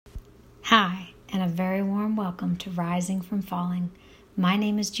Hi, and a very warm welcome to Rising from Falling. My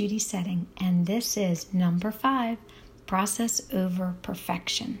name is Judy Setting, and this is number 5, Process Over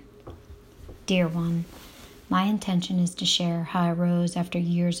Perfection. Dear one, my intention is to share how I rose after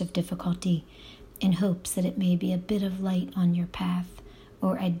years of difficulty in hopes that it may be a bit of light on your path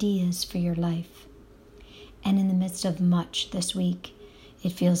or ideas for your life. And in the midst of much this week,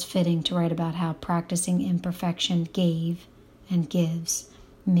 it feels fitting to write about how practicing imperfection gave and gives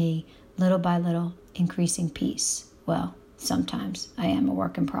me, little by little, increasing peace. Well, sometimes I am a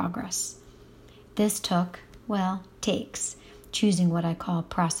work in progress. This takes choosing what I call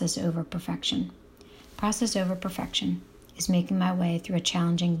process over perfection. Process over perfection is making my way through a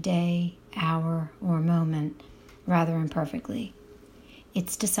challenging day, hour, or moment rather imperfectly.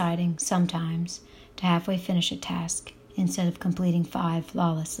 It's deciding sometimes to halfway finish a task instead of completing 5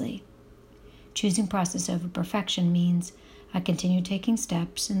 flawlessly. Choosing process over perfection means I continue taking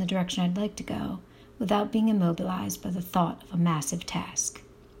steps in the direction I'd like to go without being immobilized by the thought of a massive task.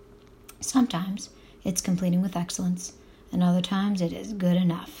 Sometimes it's completing with excellence, and other times it is good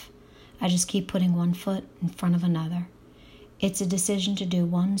enough. I just keep putting one foot in front of another. It's a decision to do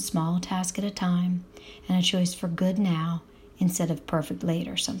one small task at a time, and a choice for good now instead of perfect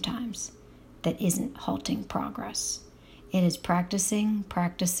later sometimes. That isn't halting progress. It is practicing,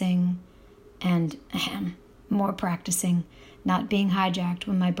 and more practicing, not being hijacked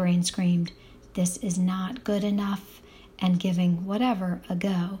when my brain screamed, "This is not good enough," and giving whatever a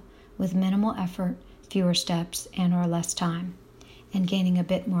go with minimal effort, fewer steps, and or less time, and gaining a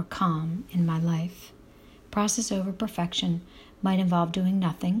bit more calm in my life. Process over perfection might involve doing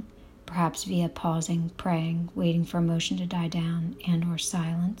nothing, perhaps via pausing, praying, waiting for emotion to die down and or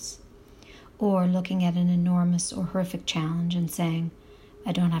silence, or looking at an enormous or horrific challenge and saying,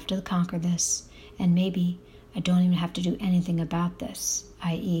 I don't have to conquer this, and maybe I don't even have to do anything about this,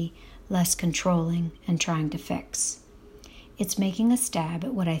 i.e., less controlling and trying to fix. It's making a stab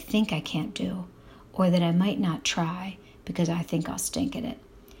at what I think I can't do, or that I might not try because I think I'll stink at it,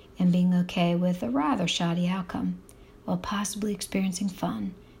 and being okay with a rather shoddy outcome, while possibly experiencing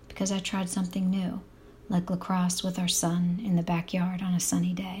fun because I tried something new, like lacrosse with our son in the backyard on a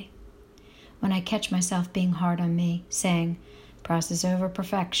sunny day. When I catch myself being hard on me, saying, process over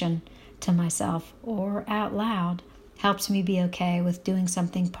perfection, to myself or out loud, helps me be okay with doing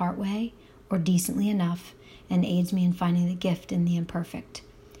something partway or decently enough and aids me in finding the gift in the imperfect,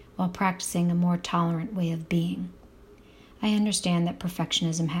 while practicing a more tolerant way of being. I understand that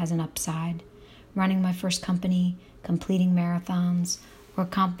perfectionism has an upside. Running my first company, completing marathons, or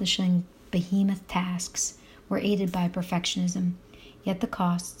accomplishing behemoth tasks were aided by perfectionism, yet the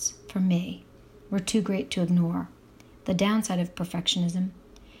costs, for me, were too great to ignore. The downside of perfectionism,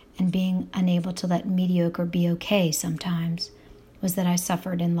 and being unable to let mediocre be okay sometimes, was that I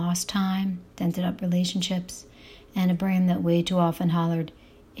suffered and lost time, dented up relationships, and a brain that way too often hollered,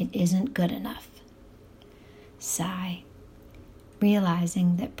 it isn't good enough. Sigh.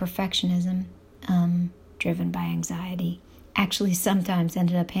 Realizing that perfectionism, driven by anxiety, actually sometimes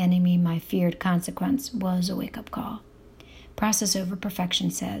ended up handing me my feared consequence was a wake-up call. Process over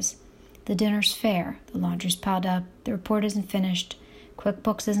perfection says, the dinner's fair, the laundry's piled up, the report isn't finished,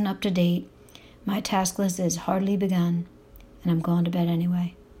 QuickBooks isn't up to date, my task list is hardly begun, and I'm going to bed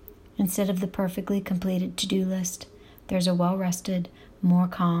anyway. Instead of the perfectly completed to-do list, there's a well-rested, more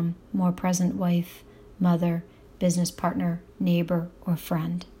calm, more present wife, mother, business partner, neighbor, or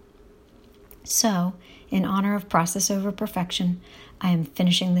friend. So, in honor of process over perfection, I am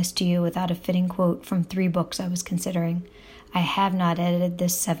finishing this to you without a fitting quote from 3 books I was considering. I have not edited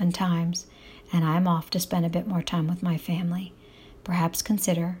this 7 times, and I am off to spend a bit more time with my family. Perhaps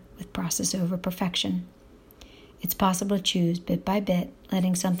consider with process over perfection. It's possible to choose bit by bit,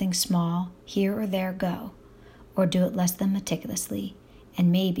 letting something small here or there go, or do it less than meticulously,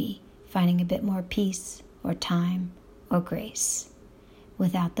 and maybe finding a bit more peace or time or grace.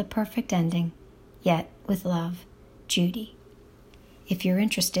 Without the perfect ending, yet with love, Judy. If you're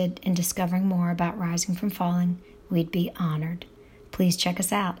interested in discovering more about Rising from Falling, we'd be honored. Please check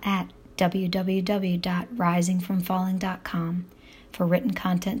us out at www.risingfromfalling.com for written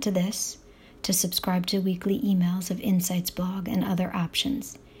content to this, to subscribe to weekly emails of Insights blog and other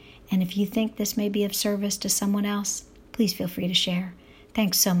options. And if you think this may be of service to someone else, please feel free to share.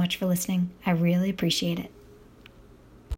 Thanks so much for listening. I really appreciate it.